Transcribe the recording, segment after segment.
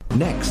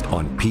Next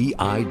on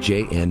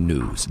PIJN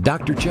News,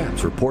 Dr.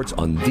 Chaps reports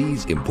on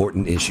these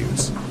important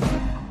issues.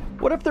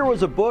 What if there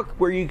was a book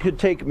where you could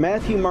take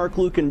Matthew, Mark,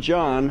 Luke, and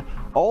John,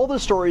 all the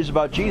stories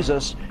about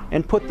Jesus,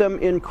 and put them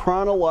in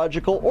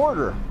chronological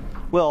order?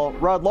 Well,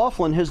 Rod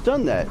Laughlin has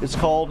done that. It's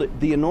called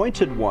The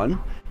Anointed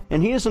One,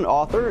 and he is an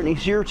author, and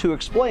he's here to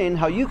explain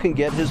how you can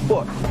get his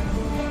book.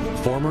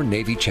 Former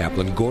Navy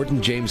chaplain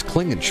Gordon James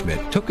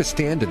Klingenschmitt took a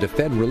stand to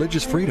defend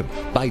religious freedom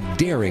by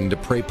daring to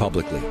pray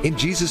publicly in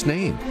Jesus'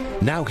 name.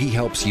 Now he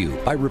helps you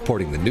by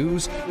reporting the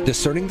news,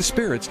 discerning the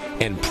spirits,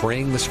 and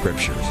praying the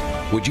scriptures.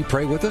 Would you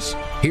pray with us?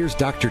 Here's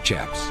Dr.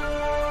 Chaps.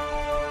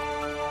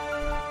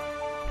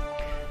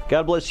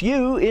 God bless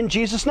you in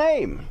Jesus'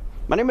 name.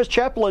 My name is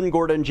Chaplain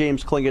Gordon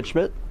James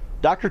Klingenschmitt,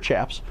 Dr.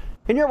 Chaps,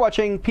 and you're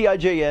watching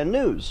PIJN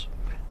News.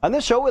 On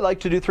this show, we like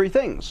to do three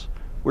things.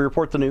 We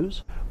report the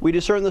news, we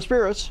discern the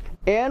spirits,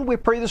 and we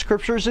pray the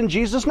scriptures in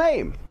Jesus'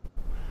 name.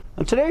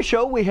 On today's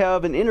show, we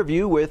have an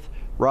interview with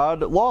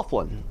Rod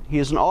Laughlin. He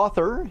is an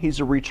author, he's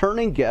a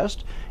returning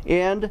guest,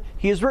 and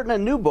he has written a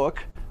new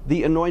book,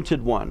 The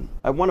Anointed One.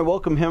 I want to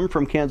welcome him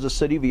from Kansas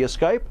City via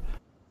Skype.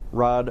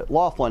 Rod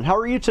Laughlin, how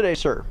are you today,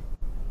 sir?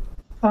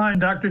 Fine,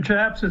 Dr.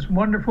 Chaps. It's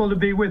wonderful to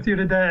be with you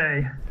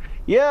today.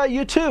 Yeah,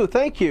 you too.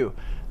 Thank you.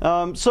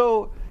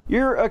 So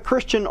you're a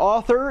Christian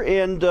author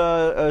and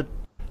a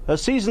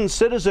seasoned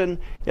citizen.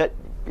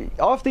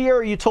 Off the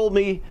air, you told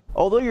me,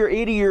 although you're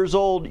 80 years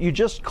old, you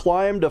just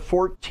climbed a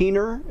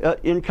 14er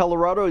in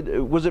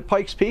Colorado. Was it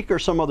Pikes Peak or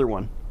some other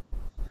one?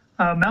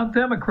 Mount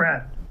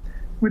Democrat,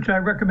 which I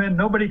recommend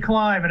nobody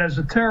climb. It has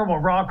a terrible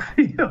rock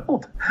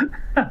field.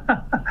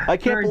 I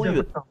can't believe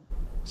it.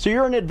 So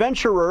you're an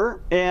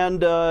adventurer,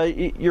 and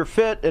you're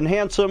fit and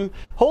handsome.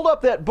 Hold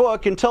up that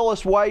book and tell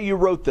us why you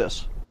wrote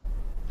this.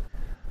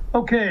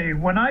 Okay,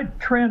 when I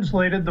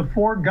translated the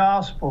 4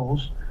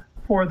 Gospels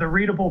for the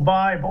readable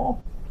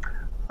Bible,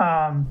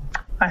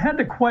 I had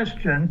the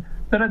question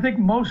that I think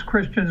most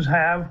Christians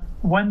have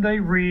when they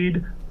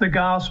read the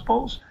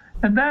Gospels,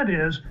 and that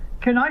is,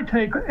 can I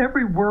take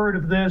every word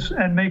of this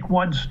and make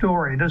one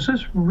story? Does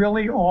this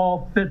really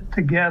all fit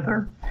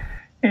together?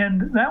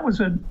 And that was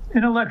an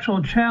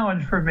intellectual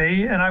challenge for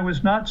me, and I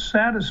was not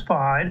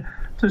satisfied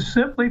to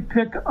simply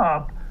pick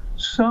up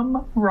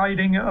some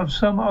writing of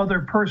some other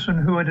person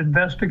who had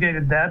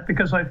investigated that,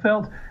 because I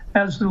felt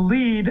as the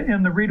lead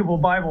in the Readable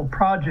Bible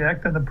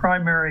Project and the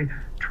primary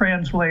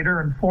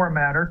translator and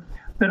formatter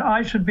that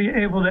I should be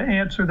able to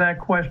answer that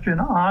question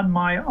on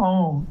my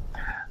own.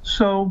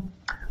 So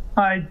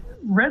I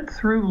read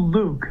through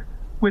Luke,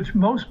 which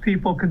most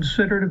people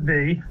consider to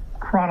be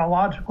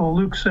chronological.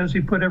 Luke says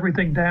he put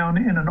everything down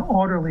in an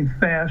orderly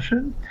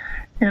fashion.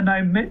 And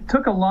I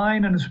took a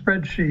line in a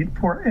spreadsheet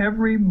for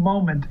every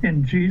moment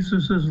in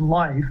Jesus's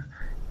life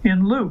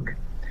in Luke.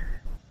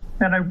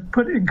 And I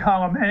put in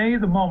column A,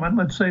 the moment,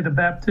 let's say the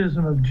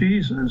baptism of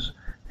Jesus,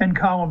 and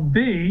column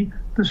B,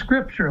 the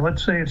scripture,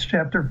 let's say it's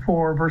chapter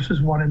 4,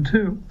 verses 1 and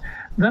 2.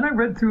 Then I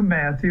read through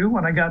Matthew.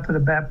 When I got to the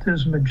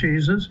baptism of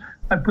Jesus,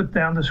 I put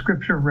down the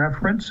scripture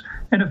reference.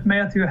 And if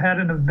Matthew had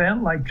an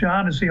event, like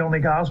John is the only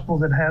gospel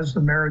that has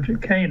the marriage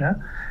at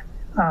Cana,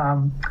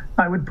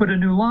 I would put a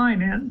new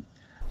line in.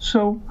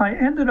 So I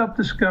ended up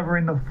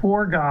discovering the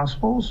 4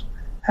 Gospels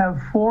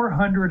have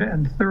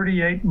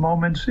 438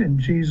 moments in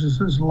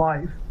Jesus's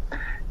life.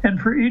 And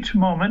for each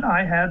moment,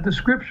 I had the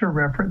scripture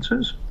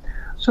references.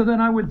 So then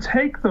I would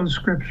take those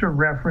scripture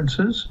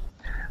references.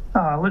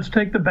 Let's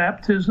take the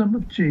baptism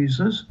of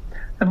Jesus,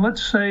 and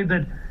let's say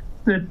that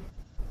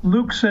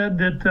Luke said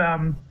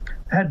that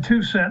had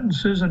 2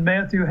 sentences, and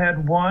Matthew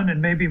had 1,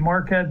 and maybe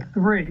Mark had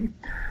 3.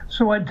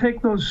 So I'd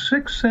take those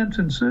 6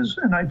 sentences,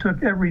 and I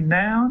took every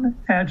noun,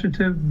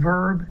 adjective,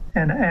 verb,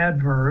 and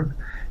adverb,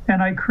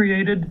 and I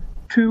created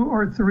 2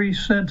 or 3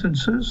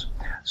 sentences,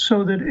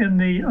 so that in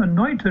the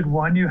Anointed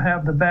One, you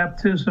have the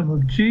baptism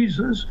of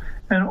Jesus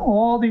and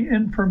all the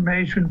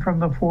information from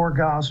the 4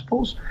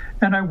 Gospels.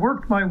 And I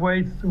worked my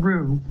way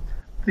through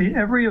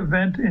every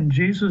event in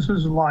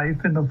Jesus's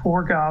life in the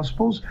 4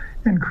 Gospels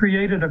and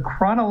created a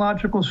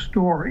chronological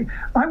story.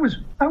 I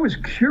was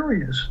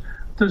curious.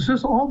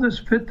 Does all this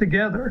fit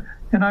together?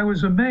 And I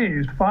was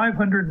amazed. I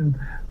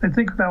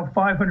think about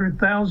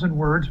 500,000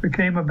 words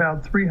became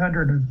about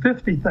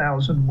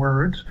 350,000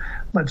 words.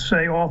 Let's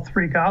say all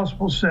 3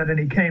 Gospels said, and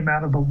he came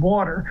out of the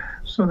water.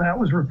 So that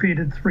was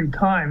repeated 3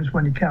 times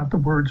when you count the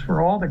words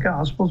for all the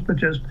Gospels, but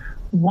just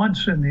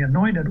once in the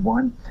Anointed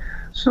One.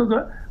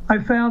 So I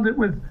found that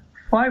with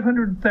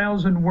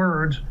 500,000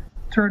 words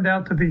turned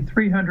out to be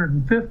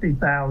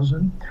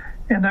 350,000,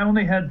 and I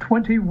only had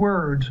 20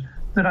 words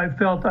that I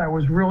felt I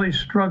was really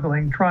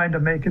struggling trying to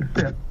make it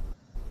fit.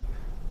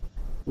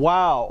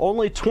 Wow,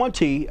 only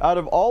 20 out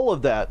of all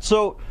of that.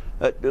 So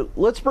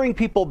let's bring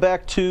people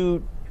back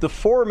to the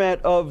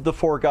format of the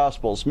 4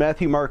 Gospels,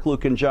 Matthew, Mark,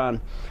 Luke, and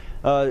John.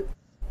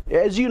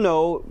 As you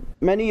know,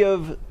 many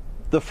of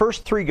the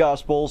first 3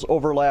 Gospels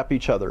overlap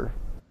each other.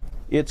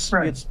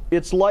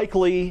 It's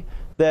likely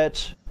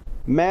that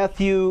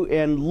Matthew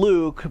and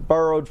Luke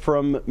borrowed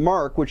from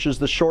Mark, which is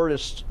the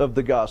shortest of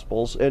the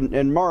Gospels,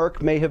 and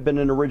Mark may have been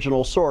an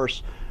original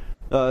source.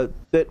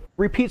 that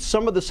repeats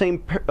some of the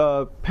same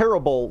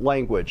parable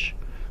language.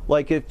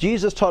 Like if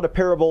Jesus taught a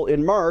parable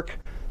in Mark,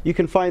 you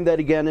can find that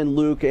again in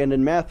Luke and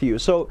in Matthew.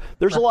 So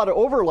there's a lot of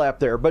overlap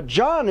there, but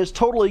John is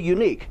totally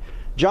unique.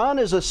 John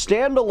is a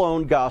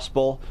standalone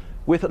gospel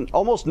with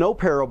almost no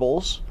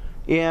parables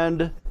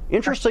and,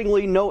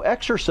 interestingly, no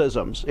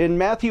exorcisms. In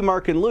Matthew,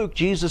 Mark, and Luke,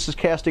 Jesus is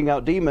casting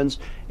out demons.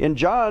 In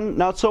John,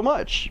 not so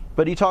much,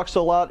 but he talks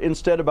a lot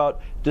instead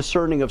about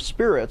discerning of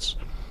spirits.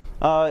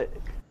 How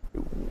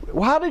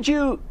did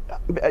you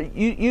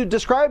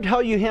described how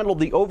you handled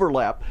the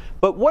overlap,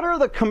 but what are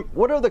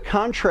the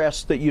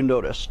contrasts that you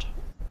noticed?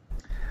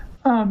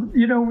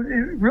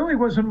 It really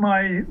wasn't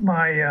my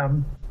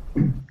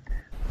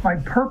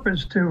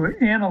purpose to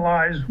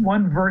analyze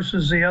one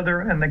versus the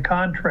other and the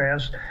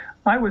contrast.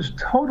 I was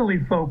totally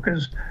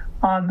focused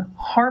on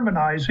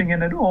harmonizing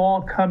and it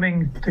all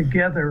coming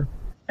together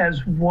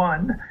as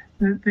one.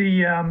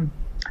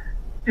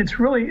 It's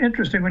really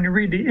interesting when you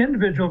read the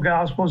individual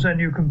Gospels and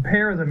you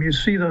compare them, you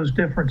see those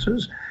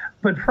differences.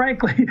 But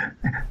frankly,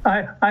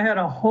 I had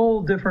a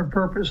whole different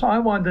purpose. I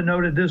wanted to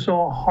know, did this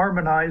all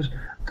harmonize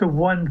to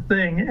one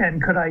thing?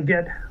 And could I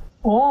get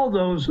all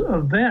those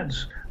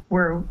events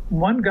where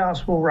one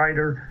Gospel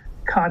writer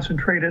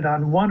concentrated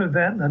on one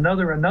event and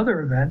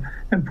another event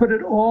and put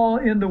it all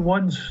into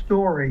one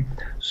story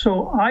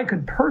so I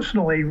could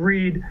personally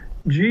read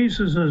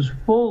Jesus's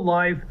full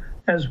life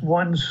as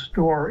one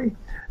story.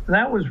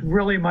 That was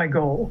really my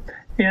goal.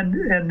 And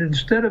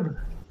instead of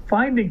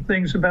finding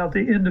things about the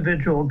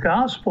individual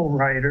gospel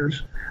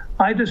writers,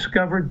 I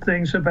discovered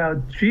things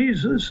about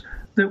Jesus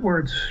that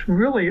were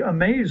really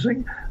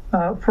amazing.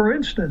 For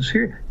instance,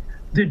 here,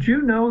 did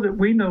you know that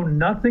we know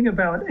nothing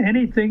about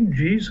anything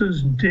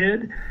Jesus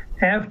did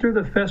after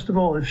the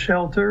Festival of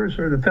Shelters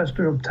or the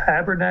Festival of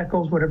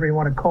Tabernacles, whatever you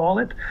want to call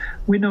it?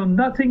 We know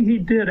nothing he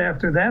did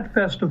after that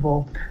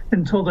festival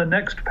until the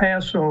next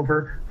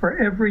Passover for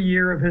every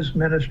year of his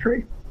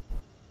ministry.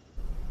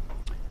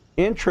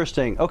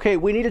 Interesting. Okay,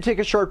 we need to take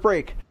a short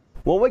break.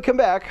 When we come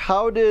back,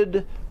 how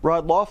did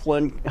Rod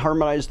Laughlin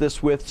harmonize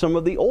this with some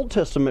of the Old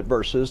Testament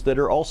verses that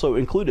are also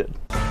included?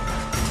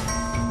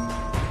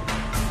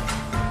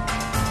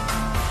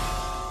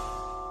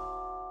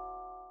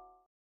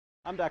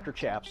 I'm Dr.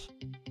 Chaps.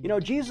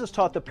 Jesus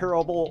taught the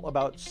parable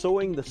about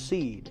sowing the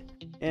seed,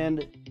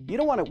 and you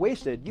don't want it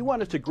wasted. You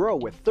want it to grow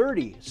with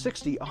 30,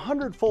 60,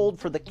 100-fold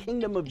for the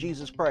kingdom of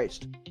Jesus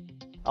Christ.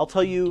 I'll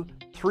tell you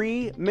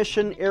 3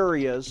 mission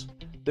areas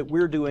that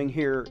we're doing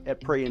here at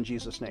Pray in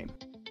Jesus' Name.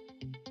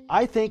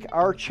 I think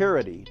our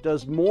charity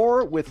does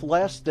more with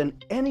less than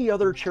any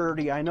other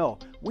charity I know.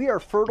 We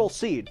are fertile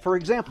seed. For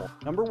example,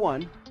 number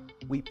 1,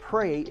 we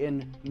pray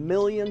in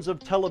millions of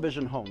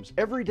television homes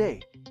every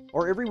day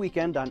or every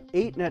weekend on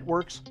 8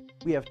 networks.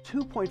 We have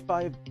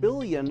 2.5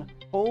 billion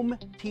home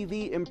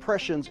TV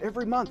impressions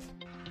every month.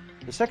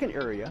 The second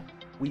area,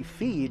 we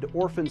feed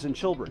orphans and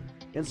children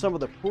in some of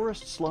the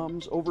poorest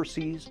slums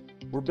overseas.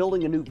 We're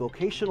building a new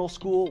vocational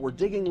school, we're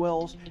digging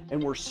wells,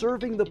 and we're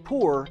serving the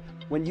poor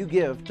when you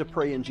give to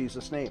Pray in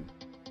Jesus' Name.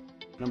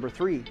 Number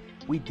 3,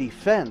 we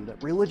defend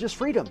religious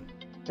freedom,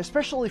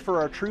 especially for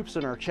our troops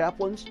and our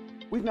chaplains.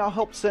 We've now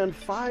helped send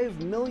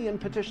 5 million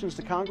petitions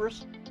to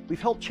Congress.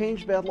 We've helped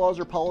change bad laws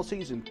or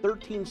policies in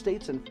 13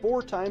 states and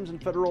 4 times in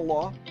federal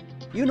law.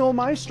 You know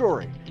my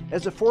story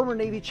as a former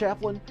Navy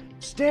chaplain,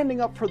 standing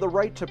up for the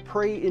right to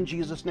pray in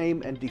Jesus'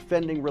 name and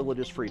defending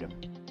religious freedom.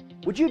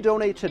 Would you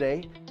donate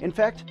today? In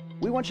fact,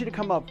 we want you to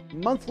become a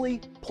monthly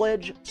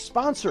pledge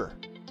sponsor.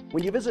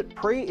 When you visit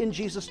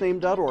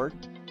prayinjesusname.org,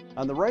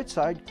 on the right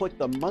side, click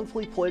the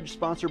monthly pledge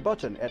sponsor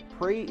button at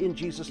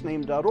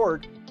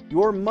prayinjesusname.org.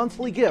 Your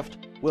monthly gift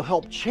will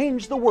help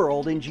change the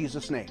world in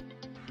Jesus' name.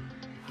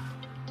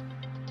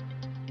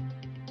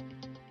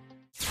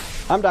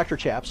 I'm Dr.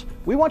 Chaps.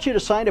 We want you to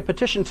sign a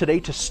petition today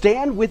to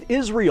stand with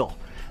Israel.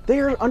 They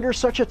are under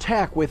such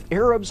attack with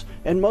Arabs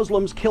and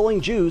Muslims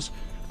killing Jews,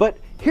 but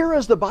here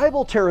is the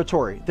Bible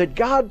territory that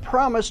God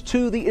promised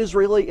to the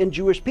Israeli and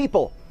Jewish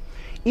people.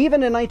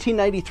 Even in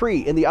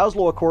 1993, in the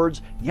Oslo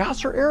Accords,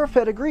 Yasser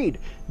Arafat agreed.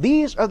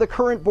 These are the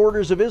current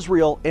borders of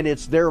Israel, and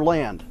it's their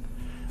land.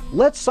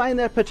 Let's sign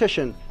that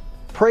petition.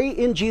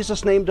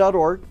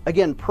 Prayinjesusname.org.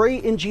 Again,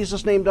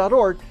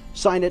 prayinjesusname.org.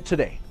 Sign it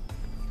today.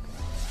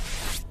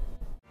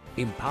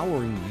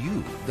 Empowering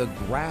you, the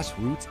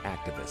grassroots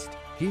activist.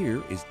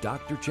 Here is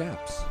Dr.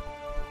 Chaps.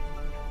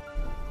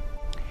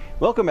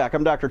 Welcome back.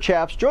 I'm Dr.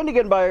 Chaps, joined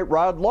again by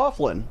Rod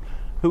Laughlin,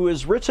 who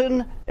has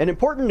written an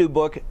important new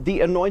book,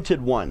 The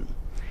Anointed One.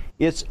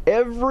 It's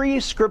every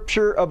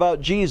scripture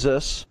about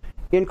Jesus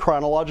in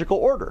chronological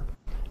order.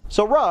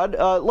 So, Rod,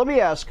 let me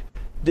ask,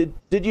 did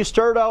you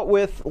start out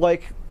with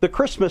like the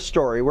Christmas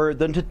story, where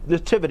the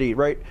nativity,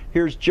 right?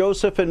 Here's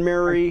Joseph and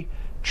Mary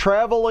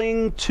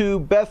traveling to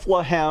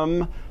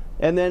Bethlehem,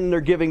 and then they're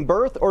giving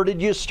birth, or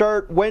did you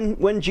start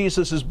when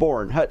Jesus is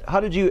born? How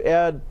did you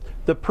add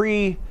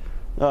the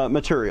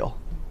material?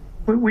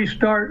 We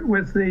start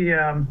with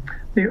the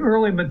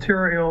early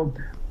material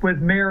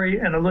with Mary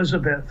and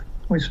Elizabeth.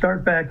 We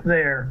start back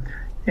there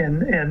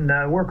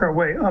and work our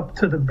way up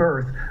to the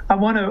birth. I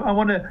want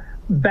to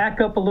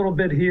back up a little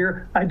bit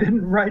here. I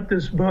didn't write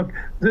this book.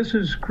 This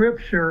is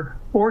Scripture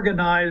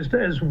organized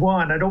as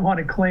one. I don't want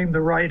to claim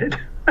to write it.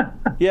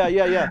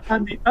 Yeah.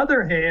 On the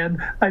other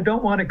hand, I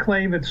don't want to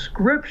claim it's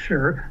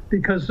Scripture,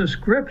 because the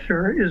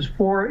Scripture is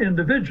 4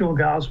 individual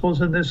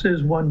Gospels, and this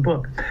is one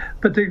book.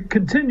 But to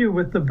continue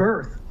with the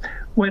birth,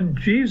 when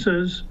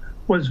Jesus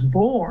was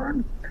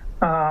born,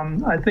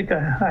 I think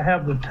I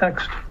have the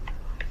text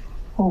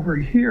over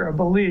here, I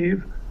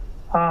believe.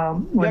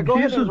 Go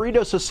ahead and read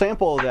us a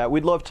sample of that.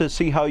 We'd love to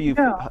see how you.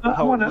 Yeah,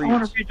 I want to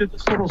read you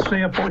this little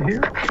sample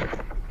here.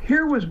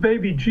 Here was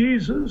baby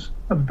Jesus,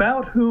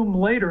 about whom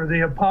later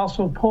the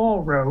Apostle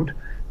Paul wrote,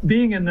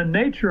 being in the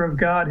nature of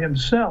God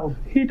himself,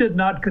 he did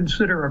not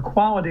consider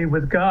equality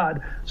with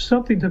God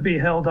something to be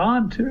held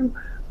on to.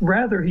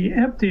 Rather, he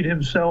emptied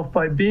himself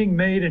by being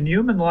made in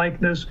human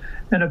likeness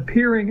and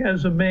appearing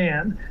as a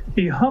man.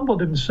 He humbled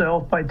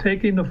himself by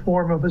taking the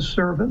form of a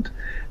servant.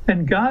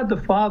 And God the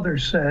Father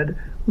said,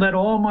 let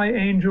all my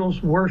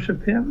angels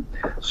worship him.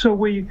 So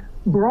we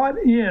brought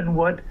in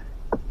what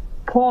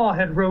Paul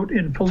had wrote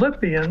in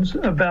Philippians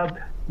about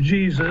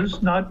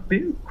Jesus not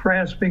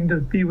grasping to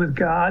be with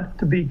God,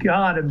 to be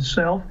God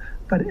himself,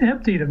 but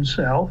emptied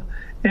himself.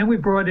 And we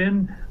brought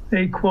in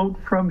a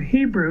quote from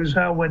Hebrews,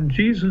 how when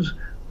Jesus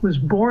was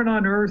born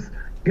on earth,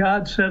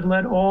 God said,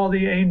 let all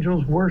the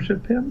angels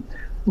worship him.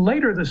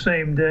 Later the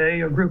same day,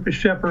 a group of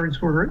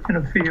shepherds were in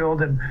a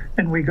field,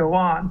 and we go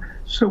on.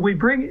 So we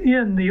bring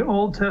in the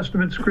Old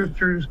Testament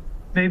scriptures.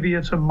 Maybe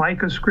it's a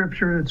Micah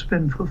scripture that's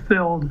been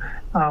fulfilled,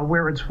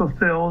 where it's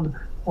fulfilled,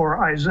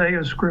 or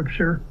Isaiah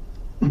scripture.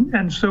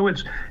 And so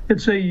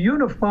it's a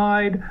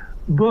unified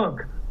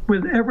book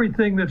with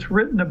everything that's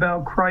written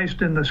about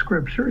Christ in the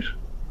scriptures.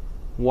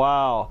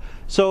 Wow.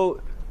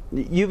 So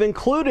you've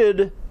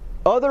included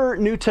other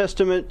New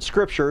Testament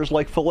scriptures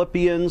like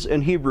Philippians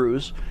and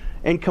Hebrews,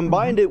 and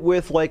combined it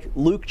with like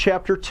Luke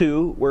chapter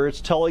 2, where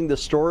it's telling the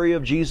story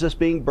of Jesus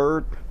being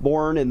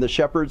born and the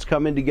shepherds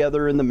coming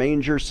together in the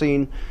manger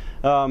scene.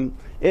 And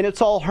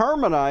it's all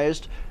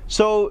harmonized.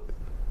 So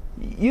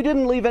you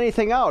didn't leave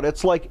anything out.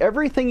 It's like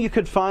everything you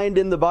could find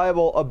in the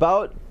Bible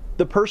about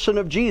the person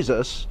of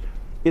Jesus,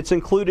 it's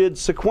included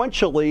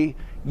sequentially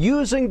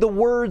using the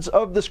words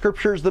of the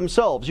scriptures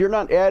themselves. You're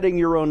not adding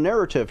your own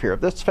narrative here.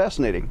 That's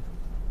fascinating.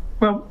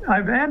 Well,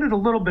 I've added a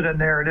little bit of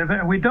narrative,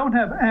 and we don't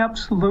have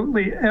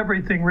absolutely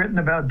everything written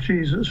about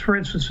Jesus. For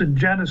instance, in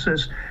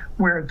Genesis,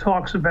 where it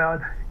talks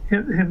about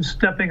him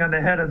stepping on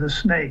the head of the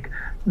snake,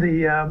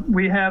 we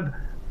have,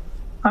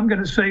 I'm going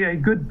to say, a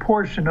good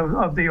portion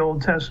of the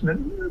Old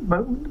Testament,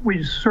 but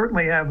we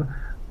certainly have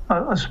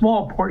a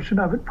small portion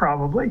of it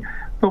probably.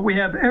 But we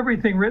have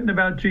everything written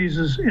about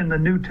Jesus in the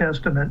New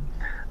Testament.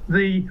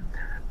 The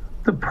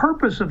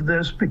purpose of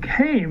this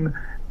became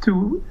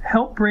to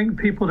help bring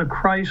people to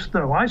Christ,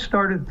 though. I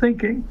started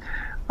thinking,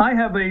 I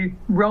have a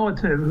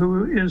relative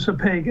who is a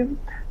pagan.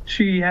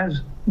 She has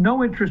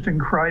no interest in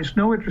Christ,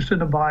 no interest in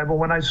the Bible.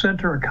 When I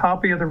sent her a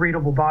copy of the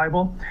Readable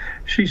Bible,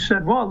 she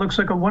said, well, it looks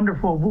like a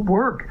wonderful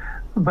work,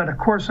 but of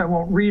course I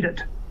won't read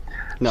it.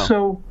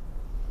 No.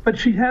 But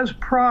she has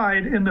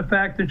pride in the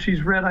fact that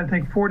she's read, I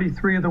think,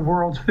 43 of the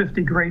world's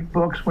 50 great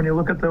books when you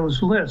look at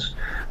those lists.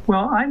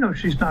 Well, I know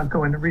she's not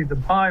going to read the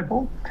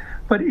Bible.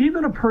 But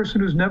even a person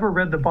who's never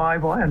read the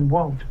Bible and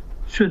won't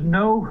should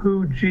know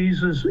who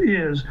Jesus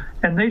is,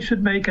 and they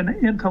should make an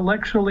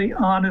intellectually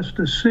honest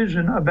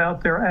decision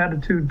about their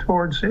attitude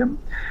towards him.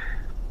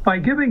 By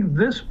giving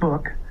this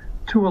book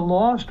to a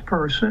lost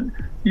person,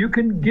 you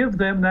can give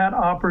them that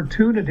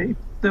opportunity.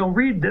 They'll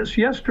read this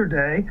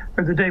yesterday,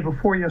 or the day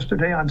before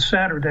yesterday, on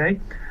Saturday.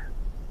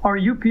 Our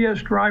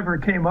UPS driver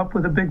came up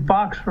with a big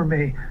box for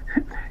me.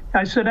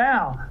 I said,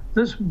 Al,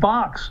 this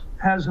box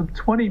has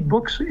 20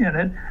 books in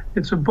it.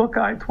 It's a book,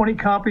 20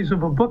 copies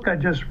of a book I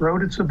just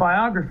wrote. It's a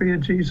biography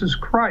of Jesus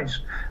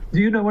Christ. Do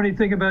you know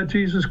anything about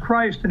Jesus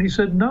Christ? And he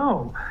said,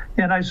 no.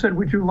 And I said,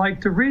 would you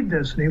like to read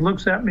this? And he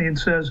looks at me and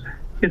says,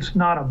 it's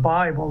not a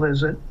Bible,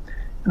 is it?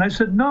 And I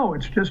said, no,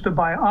 it's just a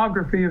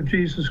biography of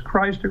Jesus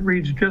Christ. It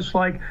reads just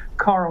like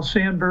Carl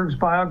Sandburg's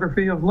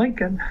biography of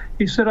Lincoln.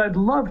 He said, I'd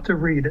love to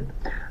read it.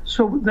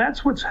 So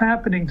that's what's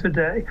happening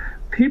today.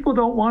 People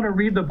don't want to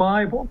read the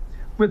Bible.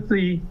 With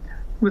the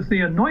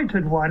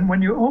Anointed one,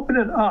 when you open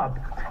it up,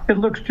 it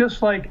looks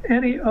just like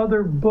any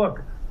other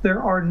book.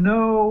 There are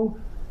no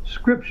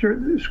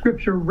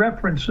scripture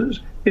references.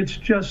 It's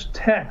just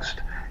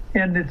text.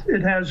 And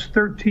it has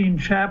 13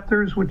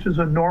 chapters, which is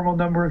a normal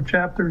number of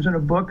chapters in a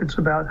book. It's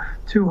about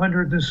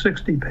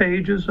 260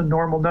 pages, a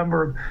normal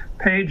number of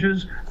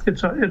pages.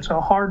 It's a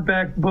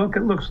hardback book.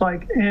 It looks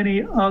like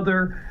any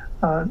other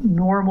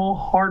normal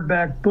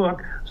hardback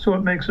book, so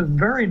it makes a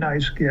very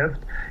nice gift.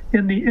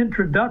 In the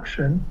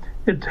introduction,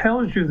 it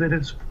tells you that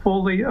it's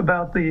fully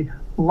about the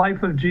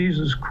life of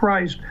Jesus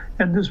Christ,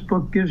 and this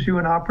book gives you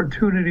an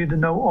opportunity to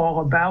know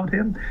all about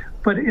him.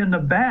 But in the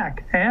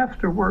back,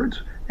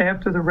 afterwards,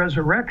 after the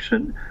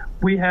resurrection,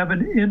 we have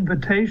an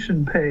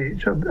invitation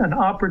page, an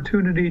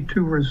opportunity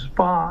to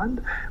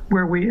respond,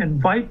 where we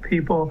invite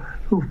people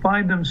who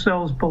find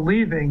themselves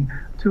believing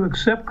to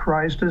accept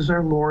Christ as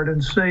their Lord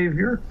and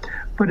Savior.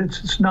 but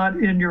it's not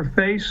in your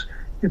face.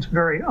 It's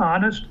very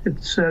honest.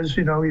 It says,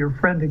 your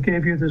friend that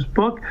gave you this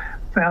book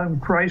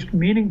found Christ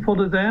meaningful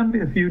to them.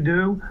 If you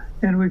do,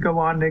 and we go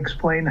on to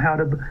explain how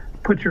to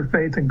put your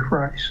faith in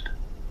Christ.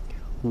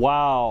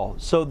 Wow.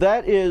 So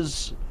that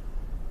is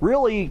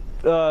really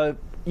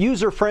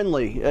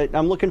user-friendly.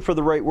 I'm looking for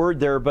the right word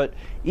there, but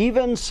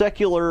even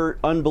secular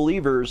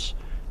unbelievers,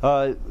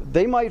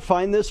 they might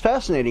find this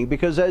fascinating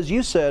because, as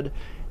you said,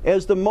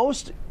 as the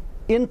most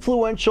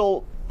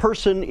influential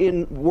person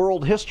in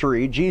world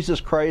history, Jesus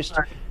Christ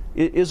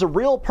is a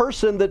real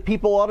person that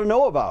people ought to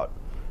know about.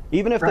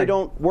 Even if they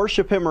don't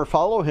worship him or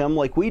follow him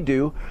like we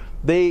do,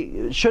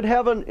 they should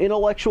have an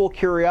intellectual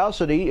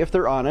curiosity, if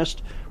they're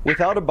honest,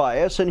 without a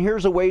bias. And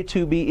here's a way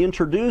to be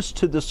introduced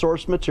to the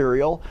source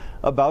material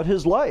about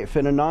his life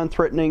in a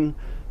non-threatening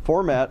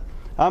format.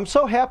 I'm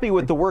so happy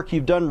with the work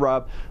you've done,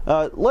 Rob.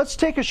 Let's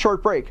take a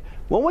short break.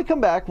 When we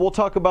come back, we'll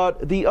talk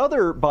about the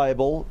other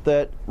Bible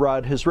that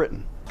Rod has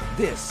written.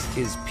 This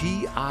is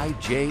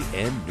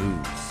PIJN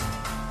News.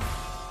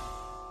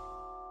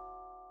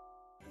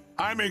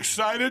 I'm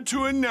excited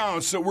to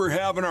announce that we're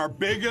having our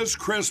biggest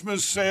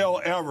Christmas sale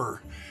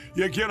ever.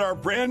 You get our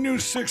brand new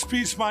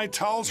 6-piece My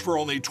Towels for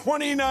only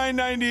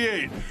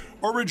 $29.98,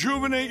 or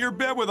rejuvenate your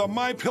bed with a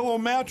MyPillow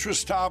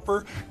mattress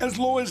topper as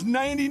low as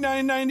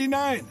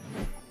 $99.99.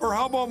 Or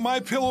how about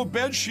MyPillow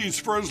bed sheets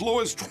for as low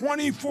as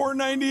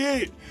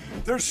 $24.98?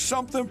 There's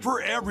something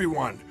for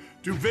everyone.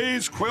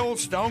 Duvets,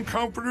 quilts, down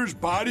comforters,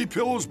 body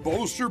pillows,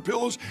 bolster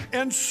pillows,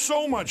 and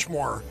so much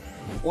more.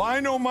 Well, I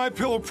know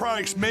MyPillow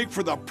products make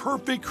for the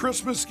perfect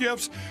Christmas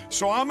gifts,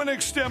 so I'm going to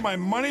extend my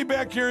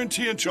money-back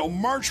guarantee until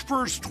March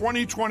 1st,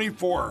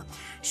 2024.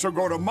 So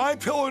go to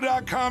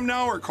MyPillow.com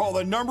now or call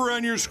the number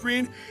on your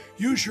screen.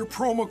 Use your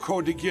promo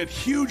code to get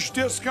huge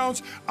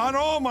discounts on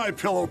all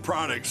MyPillow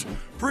products.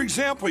 For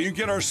example, you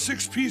get our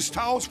 6-piece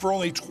towels for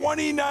only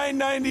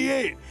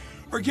 $29.98.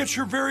 Or get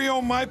your very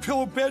own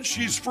MyPillow bed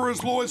sheets for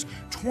as low as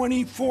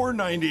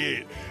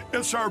 $24.98.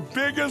 It's our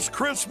biggest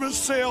Christmas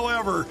sale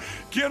ever.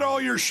 Get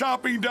all your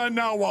shopping done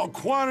now while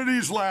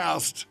quantities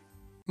last.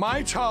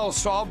 My Towels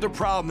solved a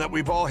problem that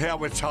we've all had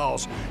with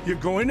towels. You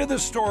go into the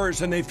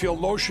stores and they feel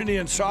lotiony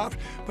and soft,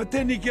 but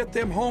then you get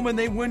them home and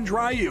they wind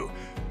dry you.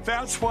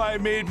 That's why I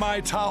made My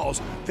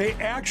Towels. They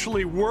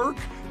actually work,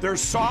 they're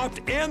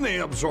soft, and they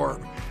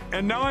absorb.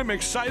 And now I'm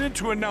excited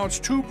to announce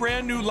 2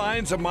 brand new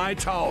lines of My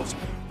Towels.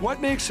 What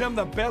makes them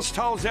the best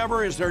towels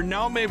ever is they're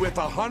now made with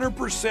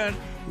 100%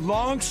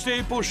 long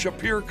staple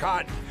Shapir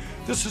cotton.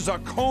 This is a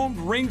combed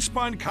ring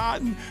spun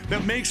cotton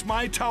that makes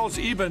My Towels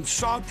even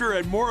softer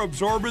and more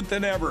absorbent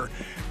than ever.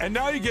 And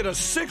now you get a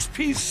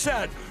 6-piece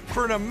set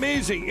for an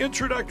amazing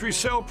introductory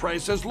sale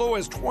price as low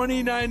as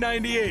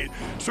 $29.98.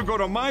 So go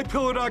to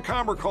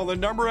MyPillow.com or call the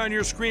number on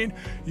your screen.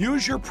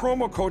 Use your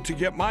promo code to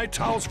get My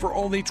Towels for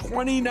only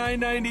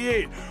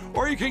 $29.98.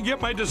 Or you can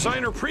get my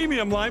designer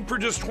premium line for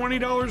just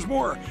 $20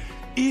 more.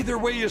 Either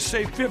way, you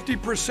save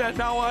 50%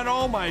 now on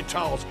all My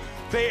Towels.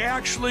 They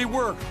actually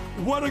work.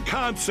 What a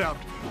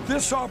concept.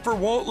 This offer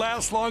won't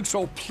last long,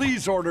 so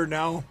please order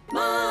now.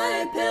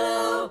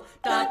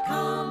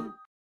 MyPillow.com.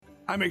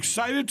 I'm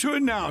excited to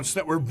announce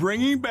that we're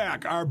bringing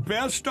back our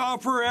best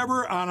offer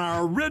ever on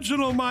our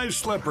original My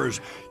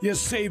Slippers. You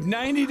save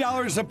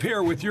 $90 a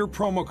pair with your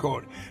promo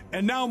code.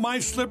 And now My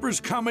Slippers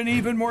come in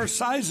even more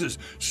sizes.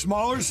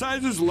 Smaller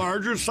sizes,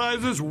 larger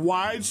sizes,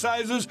 wide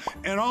sizes,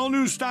 and all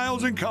new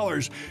styles and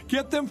colors.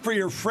 Get them for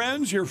your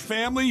friends, your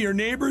family, your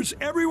neighbors,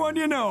 everyone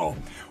you know.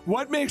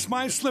 What makes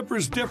My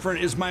Slippers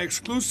different is my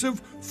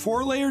exclusive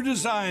 4-layer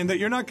design that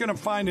you're not going to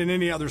find in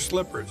any other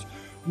slippers.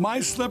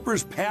 My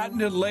Slippers'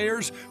 patented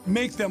layers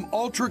make them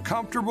ultra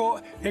comfortable,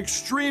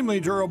 extremely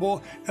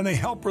durable, and they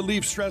help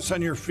relieve stress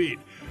on your feet.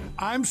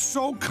 I'm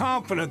so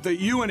confident that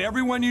you and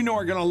everyone you know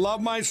are going to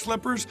love My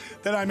Slippers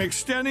that I'm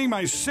extending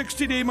my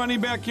 60-day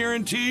money-back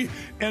guarantee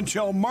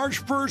until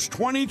March 1st,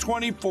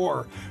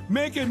 2024,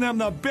 making them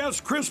the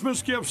best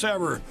Christmas gifts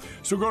ever.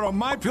 So go to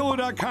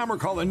MyPillow.com or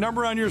call the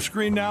number on your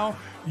screen now.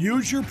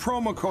 Use your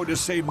promo code to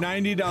save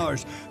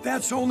 $90.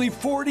 That's only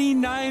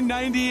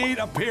 $49.98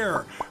 a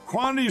pair.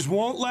 Quantities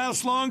won't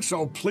last long,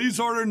 so please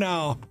order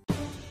now.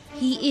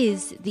 He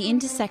is the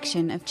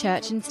intersection of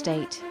church and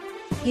state.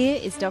 Here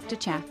is Dr.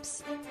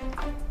 Chaps.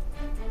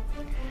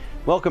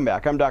 Welcome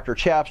back. I'm Dr.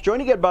 Chaps,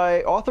 joined again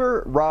by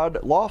author Rod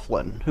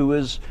Laughlin, who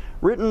has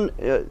written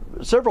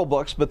several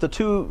books, but the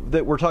 2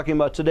 that we're talking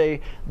about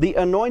today, The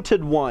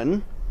Anointed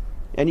One,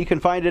 and you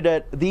can find it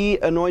at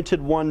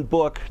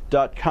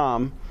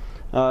theanointedonebook.com.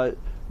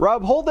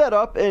 Rob, hold that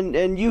up,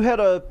 and you had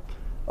a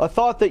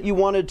thought that you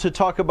wanted to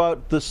talk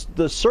about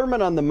the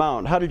Sermon on the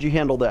Mount. How did you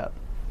handle that?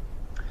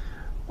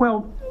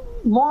 Well,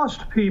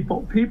 lost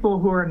people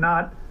who are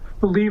not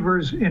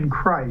believers in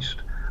Christ,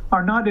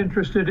 are not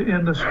interested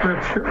in the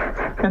Scripture,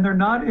 and they're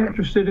not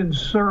interested in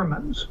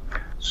sermons.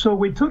 So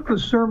we took the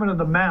Sermon on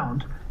the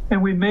Mount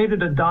and we made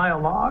it a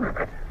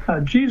dialogue.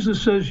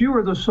 Jesus says, you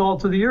are the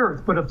salt of the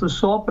earth, but if the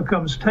salt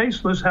becomes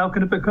tasteless, how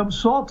can it become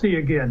salty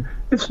again?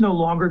 It's no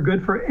longer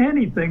good for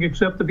anything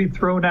except to be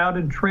thrown out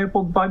and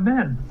trampled by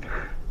men.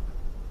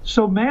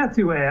 So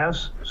Matthew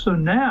asks, so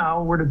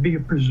now we're to be a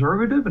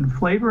preservative and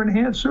flavor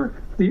enhancer?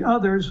 The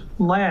others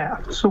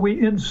laughed. So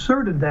we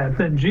inserted that.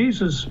 Then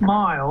Jesus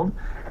smiled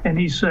and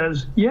he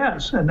says,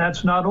 yes, and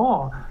that's not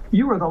all.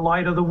 You are the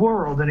light of the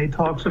world. And he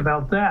talks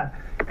about that.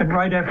 And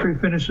right after he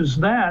finishes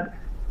that,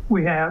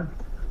 we have,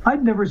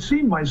 I'd never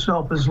seen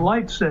myself as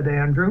light, said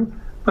Andrew,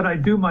 but I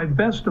do my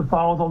best to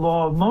follow the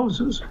law of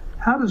Moses.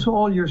 How does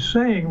all you're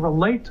saying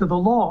relate to the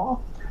law?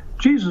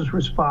 Jesus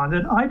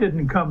responded, I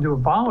didn't come to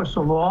abolish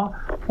the law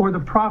or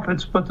the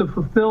prophets, but to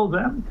fulfill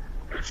them.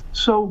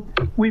 So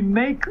we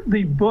make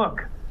the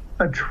book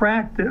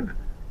attractive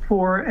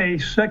for a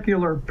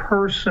secular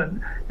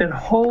person. It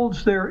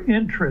holds their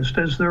interest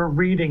as they're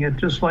reading it,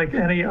 just like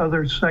any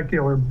other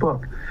secular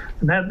book.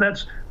 And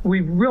that's we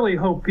really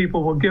hope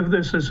people will give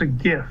this as a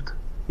gift.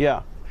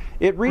 Yeah.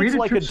 It reads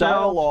like a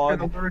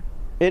dialogue,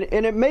 and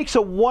it makes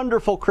a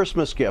wonderful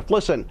Christmas gift.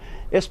 Listen,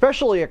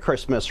 especially at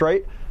Christmas,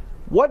 right?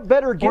 What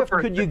better gift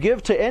could you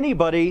give to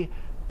anybody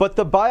but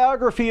the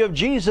biography of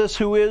Jesus,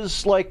 who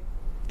is like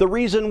the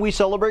reason we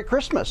celebrate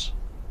Christmas?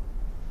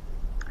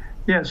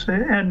 Yes,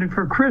 and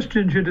for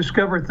Christians, you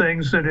discover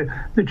things that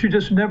you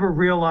just never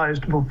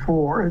realized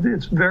before.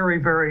 It's very,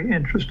 very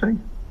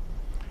interesting.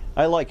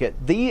 I like it.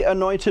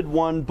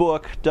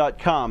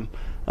 TheAnointedOneBook.com.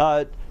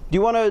 Do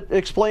you want to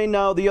explain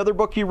now the other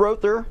book you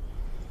wrote there?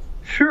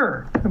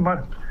 Sure.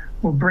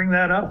 We'll bring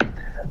that up.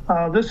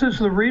 This is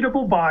the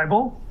Readable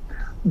Bible.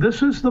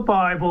 This is the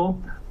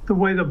Bible, the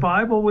way the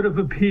Bible would have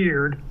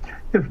appeared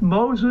if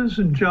Moses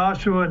and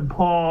Joshua and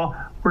Paul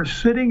were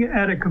sitting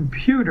at a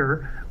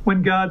computer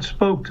when God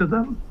spoke to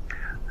them.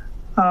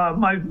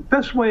 My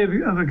best way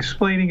of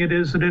explaining it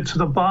is that it's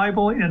the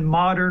Bible in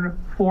modern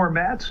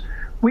formats.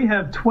 We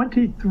have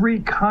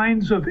 23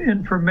 kinds of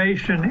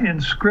information in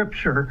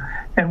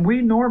Scripture, and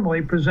we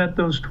normally present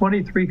those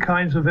 23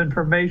 kinds of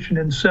information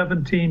in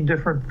 17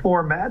 different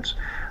formats.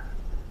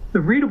 The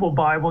Readable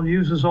Bible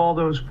uses all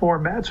those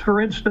formats. For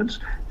instance,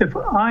 if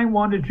I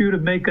wanted you to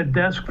make a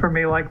desk for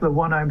me like the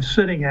one I'm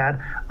sitting at,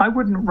 I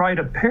wouldn't write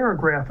a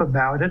paragraph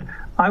about it.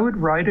 I would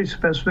write a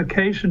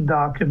specification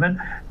document,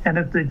 and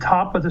at the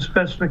top of the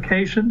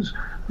specifications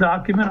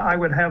document, I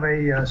would have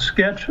a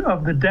sketch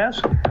of the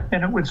desk,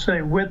 and it would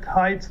say width,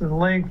 height, and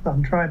length.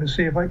 I'm trying to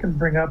see if I can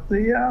bring up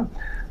the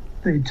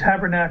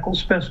tabernacle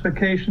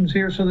specifications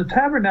here. So the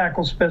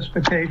tabernacle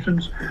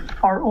specifications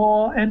are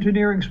all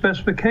engineering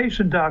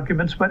specification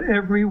documents, but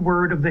every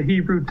word of the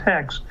Hebrew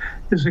text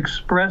is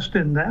expressed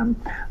in them.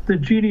 The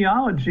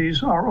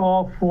genealogies are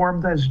all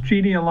formed as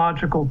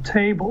genealogical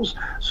tables.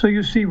 So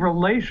you see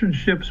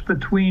relationships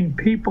between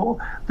people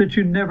that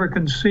you never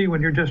can see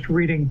when you're just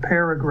reading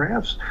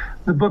paragraphs.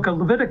 The book of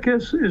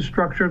Leviticus is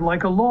structured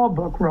like a law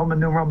book, Roman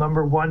numeral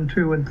number 1,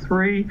 2, and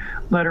 3,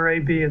 letter A,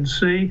 B, and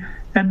C.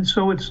 And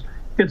so it's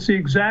the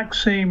exact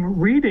same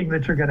reading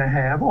that you're going to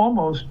have,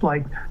 almost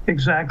like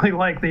exactly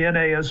like the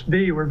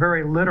NASB. We're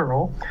very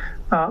literal,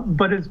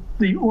 but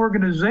the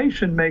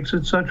organization makes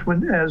it such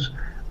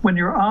when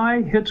your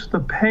eye hits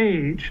the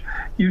page,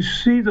 you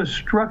see the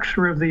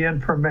structure of the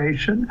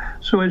information.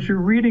 So as you're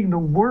reading the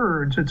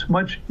words, it's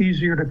much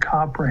easier to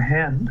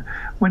comprehend.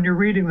 When you're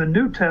reading the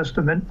New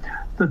Testament,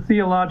 the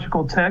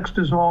theological text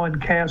is all in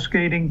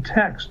cascading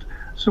text.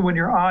 So when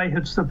your eye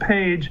hits the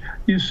page,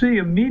 you see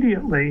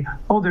immediately,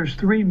 oh, there's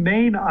 3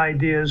 main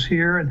ideas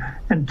here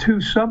and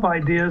 2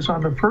 sub-ideas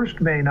on the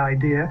first main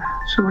idea.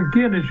 So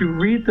again, as you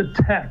read the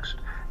text,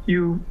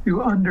 you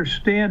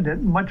understand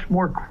it much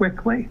more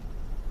quickly.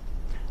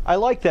 I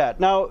like that.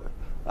 Now,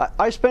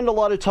 I spend a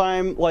lot of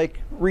time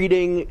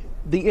reading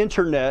the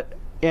internet,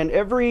 and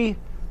every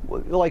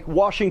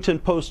Washington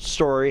Post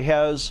story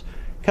has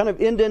kind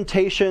of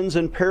indentations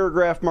and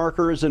paragraph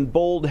markers and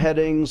bold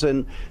headings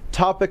and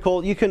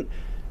topical. You can,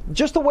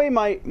 just the way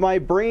my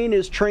brain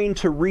is trained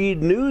to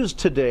read news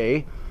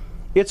today,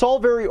 it's all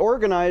very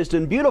organized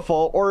and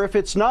beautiful, or if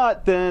it's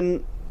not,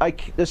 then I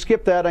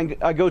skip that and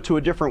I go to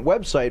a different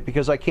website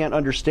because I can't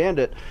understand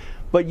it.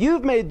 But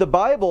you've made the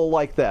Bible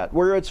like that,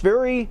 where it's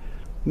very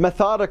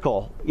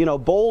methodical,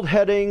 bold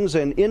headings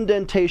and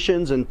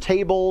indentations and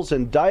tables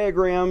and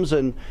diagrams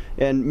and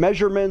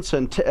measurements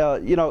and,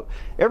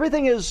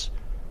 everything is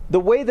the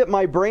way that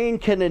my brain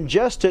can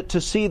ingest it to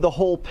see the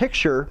whole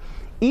picture,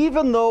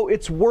 even though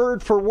it's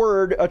word for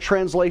word a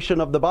translation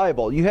of the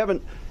Bible. You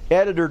haven't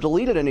added or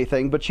deleted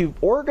anything, but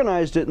you've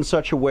organized it in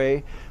such a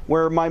way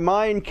where my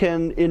mind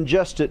can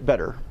ingest it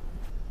better.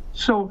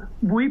 So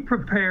we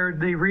prepared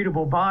the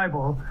Readable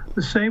Bible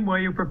the same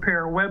way you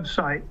prepare a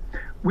website.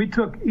 We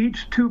took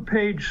each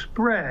 2-page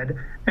spread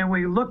and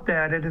we looked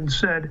at it and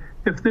said,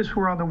 if this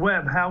were on the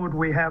web, how would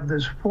we have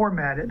this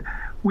formatted?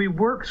 We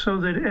worked so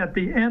that at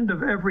the end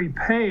of every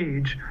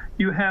page,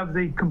 you have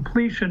the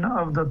completion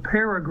of the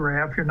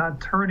paragraph. You're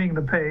not turning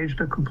the page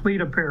to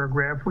complete a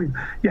paragraph.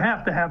 You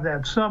have to have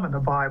that some in the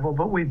Bible,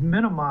 but we've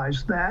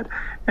minimized that.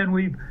 And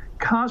we've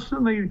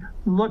constantly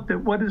looked at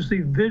what is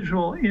the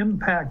visual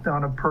impact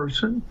on a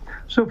person.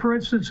 So for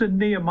instance, in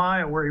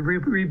Nehemiah, where he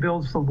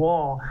rebuilds the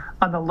wall,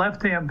 on the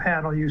left-hand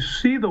panel, you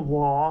see the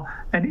wall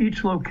and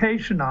each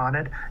location on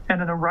it.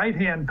 And in the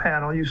right-hand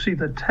panel, you see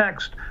the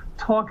text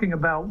talking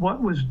about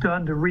what was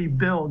done to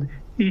rebuild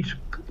each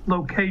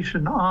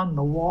location on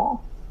the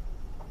wall.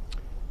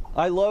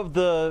 I love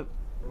the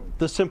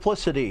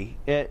simplicity,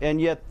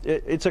 and yet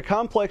it's a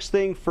complex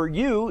thing for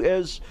you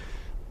as,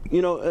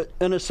 you know,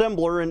 an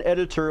assembler, an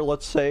editor,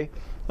 let's say,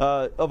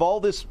 of all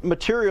this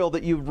material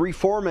that you've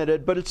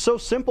reformatted, but it's so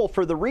simple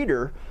for the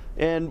reader,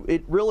 and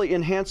it really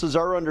enhances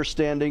our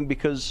understanding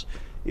because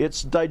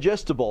it's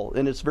digestible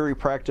and it's very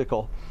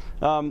practical.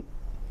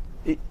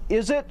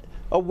 Is it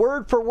a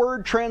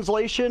word-for-word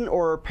translation,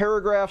 or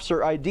paragraphs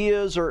or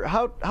ideas, or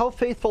how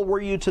faithful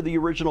were you to the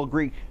original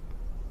Greek?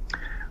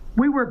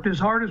 We worked as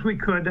hard as we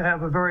could to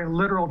have a very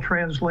literal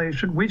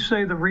translation. We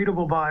say the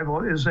Readable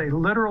Bible is a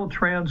literal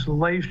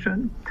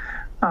translation.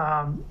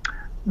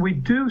 We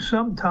do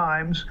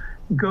sometimes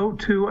go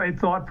to a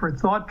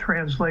thought-for-thought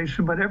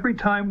translation, but every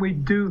time we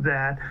do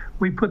that,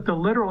 we put the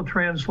literal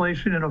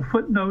translation in a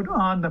footnote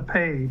on the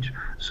page.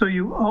 So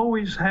you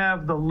always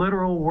have the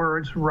literal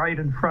words right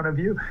in front of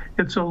you.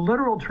 It's a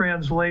literal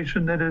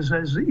translation that is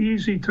as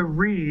easy to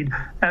read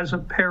as a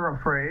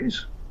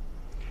paraphrase.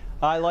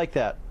 I like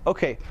that.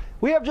 Okay,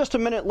 we have just a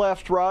minute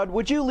left. Rod,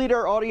 would you lead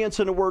our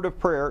audience in a word of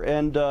prayer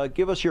and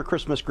give us your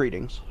Christmas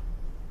greetings?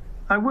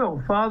 I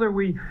will. Father,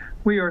 we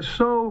are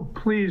so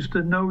pleased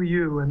to know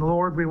you. And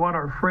Lord, we want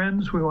our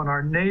friends, we want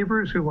our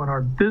neighbors, we want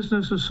our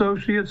business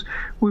associates,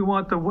 we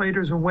want the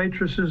waiters and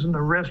waitresses in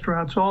the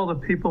restaurants, all the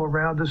people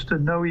around us to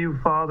know you,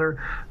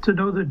 Father, to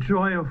know the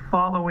joy of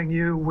following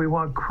you. We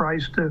want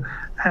Christ to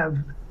have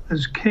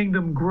his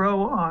kingdom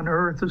grow on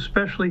earth,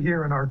 especially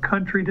here in our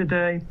country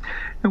today.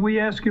 And we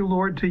ask you,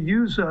 Lord, to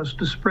use us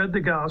to spread the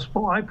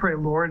gospel. I pray,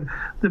 Lord,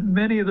 that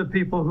many of the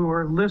people who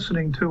are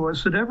listening to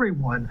us, that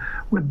everyone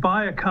would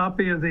buy a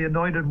copy of the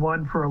Anointed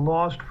One for a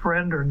lost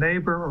friend or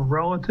neighbor or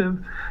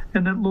relative,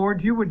 and that,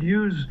 Lord, you would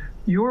use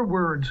your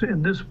words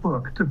in this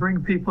book to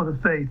bring people to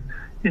faith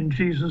in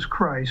Jesus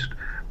Christ.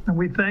 And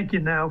we thank you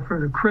now for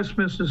the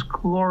Christmas, this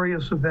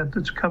glorious event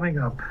that's coming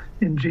up,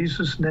 in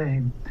Jesus'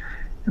 name.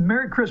 And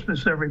Merry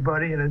Christmas,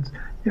 everybody. And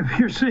if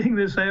you're seeing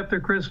this after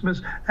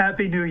Christmas,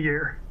 Happy New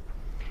Year.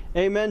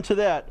 Amen to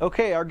that.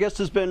 Okay, our guest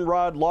has been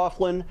Rod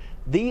Laughlin,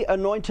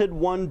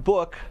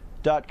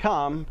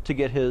 theanointedonebook.com to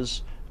get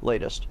his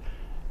latest.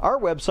 Our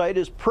website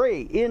is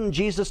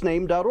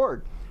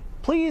prayinjesusname.org.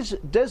 Please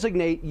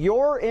designate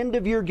your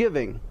end-of-year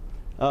giving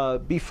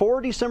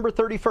before December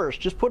 31st.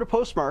 Just put a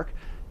postmark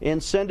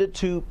and send it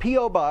to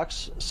P.O.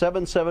 Box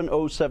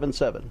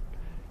 77077,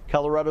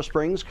 Colorado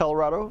Springs,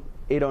 Colorado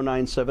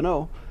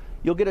 80970.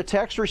 You'll get a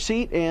tax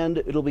receipt, and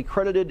it'll be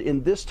credited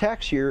in this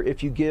tax year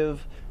if you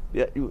give.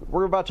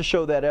 We're about to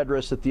show that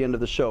address at the end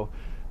of the show.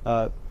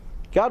 God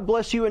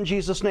bless you in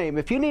Jesus' name.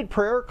 If you need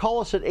prayer,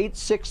 call us at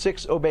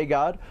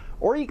 866-OBEY-GOD,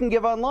 or you can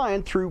give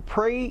online through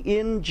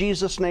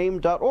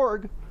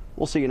prayinjesusname.org.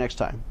 We'll see you next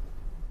time.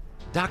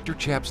 Dr.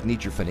 Chaps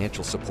needs your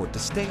financial support to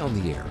stay on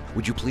the air.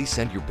 Would you please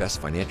send your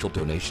best financial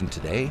donation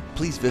today?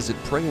 Please visit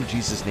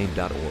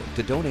prayinjesusname.org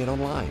to donate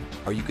online.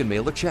 Or you can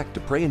mail a check to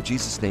Pray in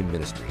Jesus' Name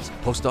Ministries,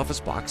 Post Office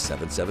Box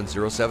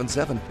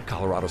 77077,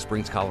 Colorado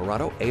Springs,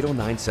 Colorado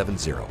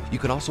 80970. You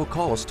can also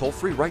call us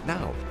toll-free right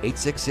now,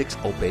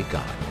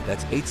 866-OBEY-GOD.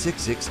 That's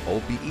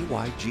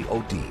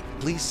 866-OBEYGOD.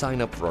 Please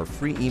sign up for our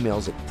free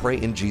emails at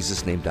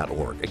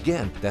prayinjesusname.org.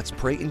 Again, that's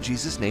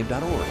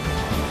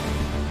prayinjesusname.org.